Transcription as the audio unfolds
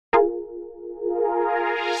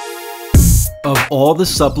Of all the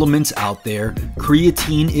supplements out there,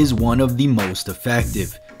 creatine is one of the most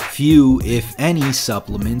effective. Few, if any,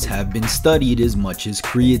 supplements have been studied as much as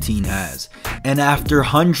creatine has. And after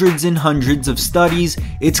hundreds and hundreds of studies,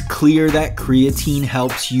 it's clear that creatine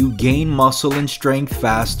helps you gain muscle and strength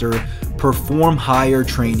faster, perform higher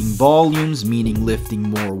training volumes, meaning lifting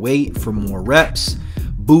more weight for more reps,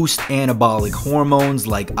 boost anabolic hormones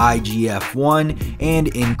like IGF-1, and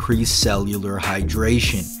increase cellular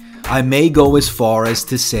hydration. I may go as far as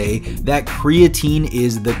to say that creatine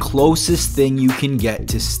is the closest thing you can get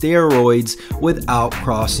to steroids without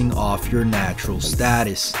crossing off your natural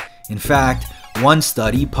status. In fact, one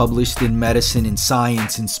study published in Medicine and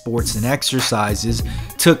Science in Sports and Exercises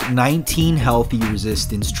took 19 healthy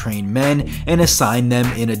resistance-trained men and assigned them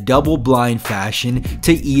in a double-blind fashion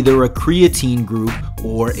to either a creatine group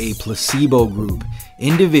or a placebo group.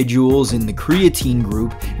 Individuals in the creatine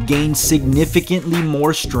group gained significantly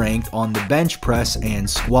more strength on the bench press and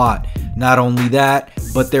squat. Not only that,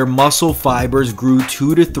 but their muscle fibers grew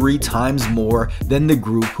 2 to 3 times more than the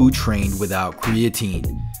group who trained without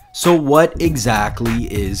creatine. So what exactly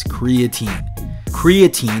is creatine?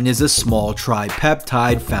 Creatine is a small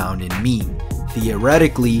tripeptide found in meat.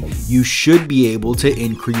 Theoretically, you should be able to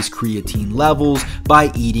increase creatine levels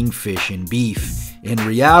by eating fish and beef. In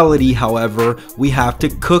reality, however, we have to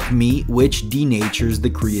cook meat, which denatures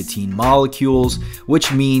the creatine molecules,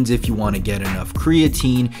 which means if you want to get enough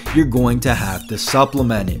creatine, you're going to have to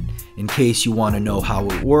supplement it. In case you want to know how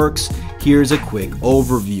it works, here's a quick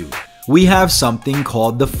overview. We have something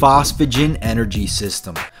called the phosphagen energy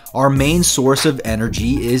system. Our main source of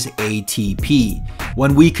energy is ATP.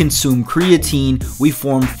 When we consume creatine, we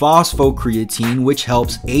form phosphocreatine, which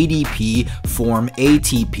helps ADP form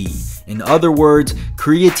ATP. In other words,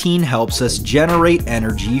 creatine helps us generate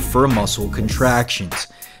energy for muscle contractions.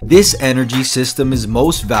 This energy system is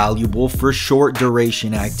most valuable for short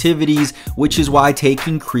duration activities, which is why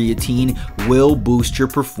taking creatine will boost your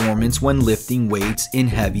performance when lifting weights in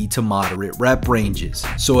heavy to moderate rep ranges.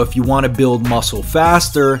 So if you want to build muscle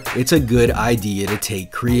faster, it's a good idea to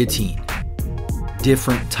take creatine.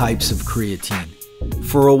 Different types of creatine.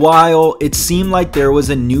 For a while, it seemed like there was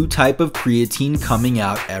a new type of creatine coming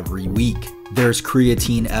out every week. There's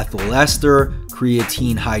creatine ethyl ester,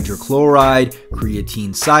 creatine hydrochloride,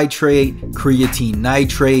 creatine citrate, creatine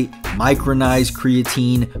nitrate, micronized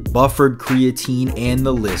creatine, buffered creatine, and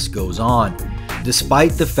the list goes on.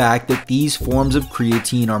 Despite the fact that these forms of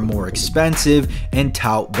creatine are more expensive and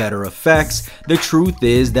tout better effects, the truth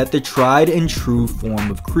is that the tried and true form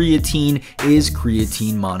of creatine is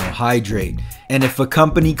creatine monohydrate. And if a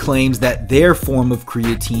company claims that their form of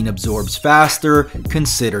creatine absorbs faster,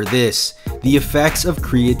 consider this. The effects of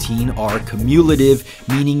creatine are cumulative,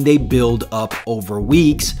 meaning they build up over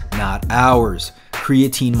weeks, not hours.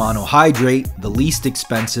 Creatine monohydrate, the least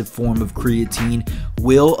expensive form of creatine,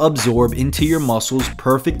 will absorb into your muscles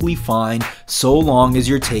perfectly fine so long as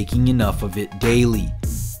you're taking enough of it daily.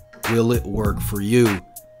 Will it work for you?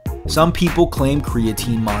 Some people claim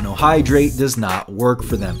creatine monohydrate does not work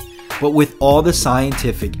for them, but with all the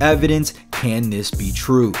scientific evidence, can this be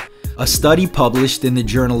true? A study published in the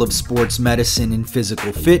Journal of Sports Medicine and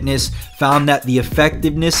Physical Fitness found that the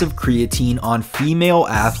effectiveness of creatine on female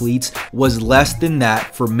athletes was less than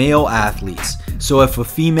that for male athletes. So if a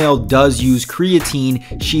female does use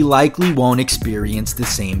creatine, she likely won't experience the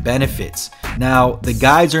same benefits. Now, the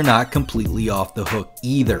guys are not completely off the hook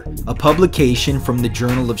either. A publication from the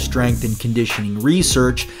Journal of Strength and Conditioning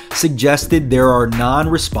Research suggested there are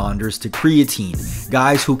non-responders to creatine,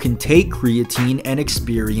 guys who can take creatine and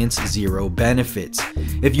experience zero benefits.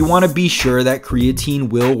 If you want to be sure that creatine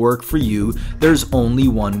will work for you, there's only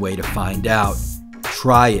one way to find out.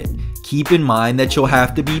 Try it. Keep in mind that you'll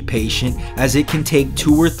have to be patient, as it can take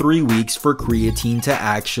 2 or 3 weeks for creatine to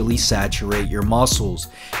actually saturate your muscles.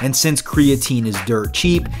 And since creatine is dirt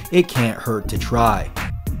cheap, it can't hurt to try.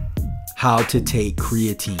 How to take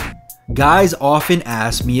creatine. Guys often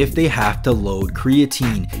ask me if they have to load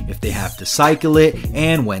creatine, if they have to cycle it,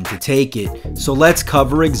 and when to take it. So let's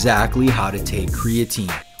cover exactly how to take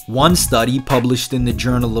creatine. One study published in the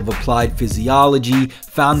Journal of Applied Physiology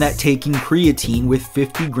found that taking creatine with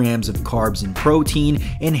 50 grams of carbs and protein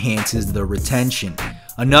enhances the retention.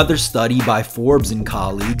 Another study by Forbes and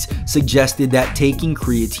colleagues suggested that taking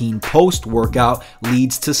creatine post-workout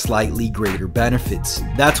leads to slightly greater benefits.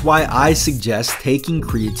 That's why I suggest taking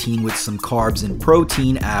creatine with some carbs and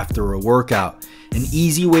protein after a workout. An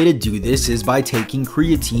easy way to do this is by taking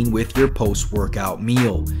creatine with your post-workout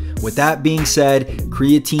meal. With that being said,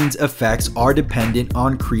 creatine's effects are dependent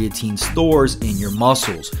on creatine stores in your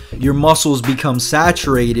muscles. Your muscles become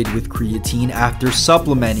saturated with creatine after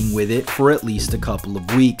supplementing with it for at least a couple of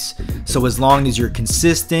weeks. So as long as you're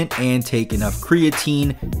consistent and take enough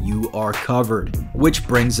creatine, you are covered. Which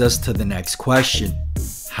brings us to the next question.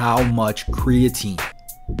 How much creatine?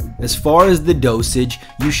 As far as the dosage,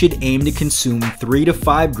 you should aim to consume 3 to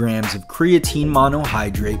 5 grams of creatine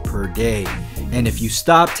monohydrate per day. And if you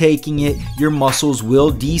stop taking it, your muscles will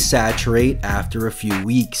desaturate after a few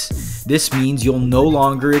weeks. This means you'll no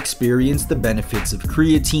longer experience the benefits of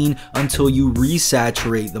creatine until you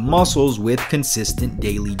resaturate the muscles with consistent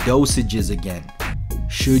daily dosages again.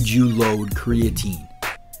 Should you load creatine?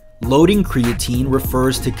 Loading creatine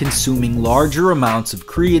refers to consuming larger amounts of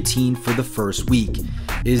creatine for the first week.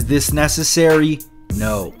 Is this necessary?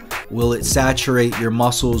 No. Will it saturate your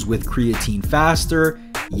muscles with creatine faster?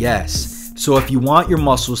 Yes. So if you want your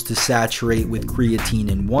muscles to saturate with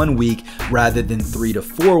creatine in 1 week rather than 3 to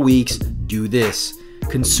 4 weeks, do this.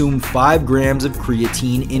 Consume 5 grams of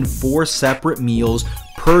creatine in 4 separate meals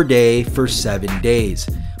per day for 7 days.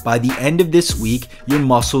 By the end of this week, your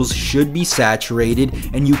muscles should be saturated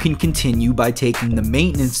and you can continue by taking the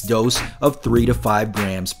maintenance dose of 3 to 5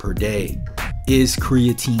 grams per day. Is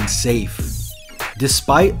creatine safe?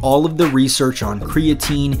 Despite all of the research on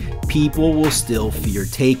creatine, people will still fear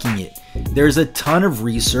taking it. There's a ton of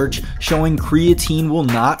research showing creatine will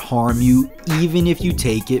not harm you even if you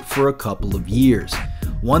take it for a couple of years.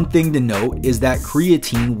 One thing to note is that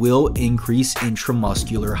creatine will increase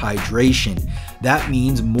intramuscular hydration. That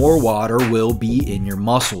means more water will be in your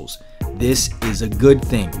muscles. This is a good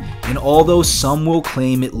thing, and although some will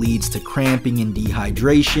claim it leads to cramping and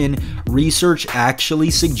dehydration, research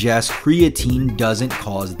actually suggests creatine doesn't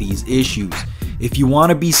cause these issues. If you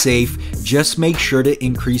want to be safe, just make sure to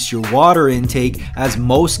increase your water intake, as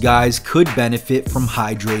most guys could benefit from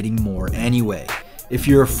hydrating more anyway. If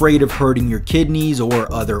you're afraid of hurting your kidneys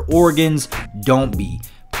or other organs, don't be.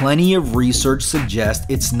 Plenty of research suggests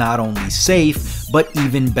it's not only safe, but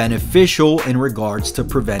even beneficial in regards to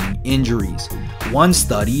preventing injuries. One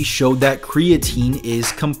study showed that creatine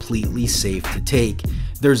is completely safe to take.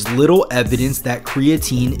 There's little evidence that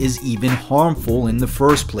creatine is even harmful in the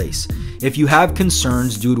first place. If you have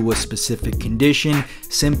concerns due to a specific condition,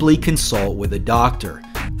 simply consult with a doctor.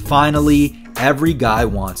 Finally, every guy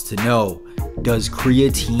wants to know, does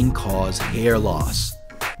creatine cause hair loss?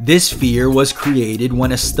 This fear was created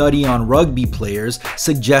when a study on rugby players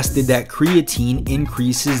suggested that creatine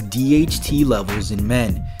increases DHT levels in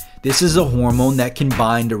men. This is a hormone that can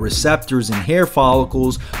bind to receptors in hair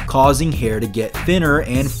follicles, causing hair to get thinner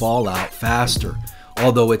and fall out faster.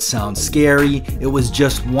 Although it sounds scary, it was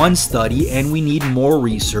just one study and we need more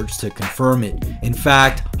research to confirm it. In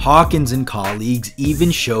fact, Hawkins and colleagues even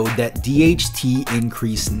showed that DHT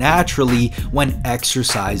increased naturally when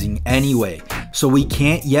exercising anyway. So we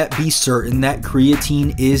can't yet be certain that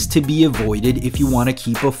creatine is to be avoided if you want to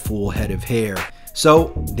keep a full head of hair.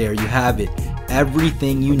 So there you have it,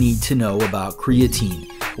 everything you need to know about creatine.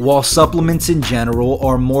 While supplements in general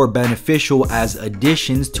are more beneficial as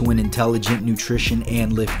additions to an intelligent nutrition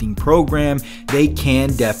and lifting program, they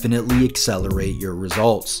can definitely accelerate your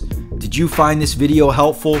results. Did you find this video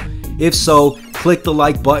helpful? If so, click the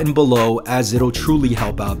like button below, as it'll truly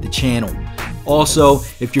help out the channel. Also,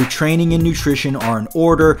 if your training and nutrition are in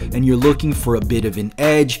order and you're looking for a bit of an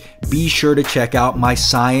edge, be sure to check out my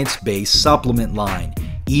science-based supplement line.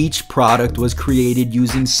 Each product was created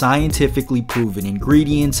using scientifically proven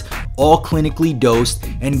ingredients, all clinically dosed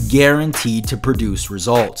and guaranteed to produce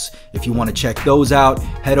results. If you want to check those out,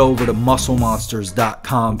 head over to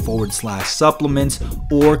musclemonsters.com/supplements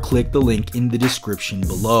or click the link in the description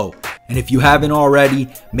below. And if you haven't already,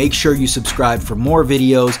 make sure you subscribe for more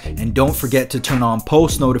videos and don't forget to turn on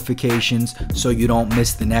post notifications so you don't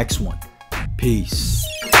miss the next one. Peace.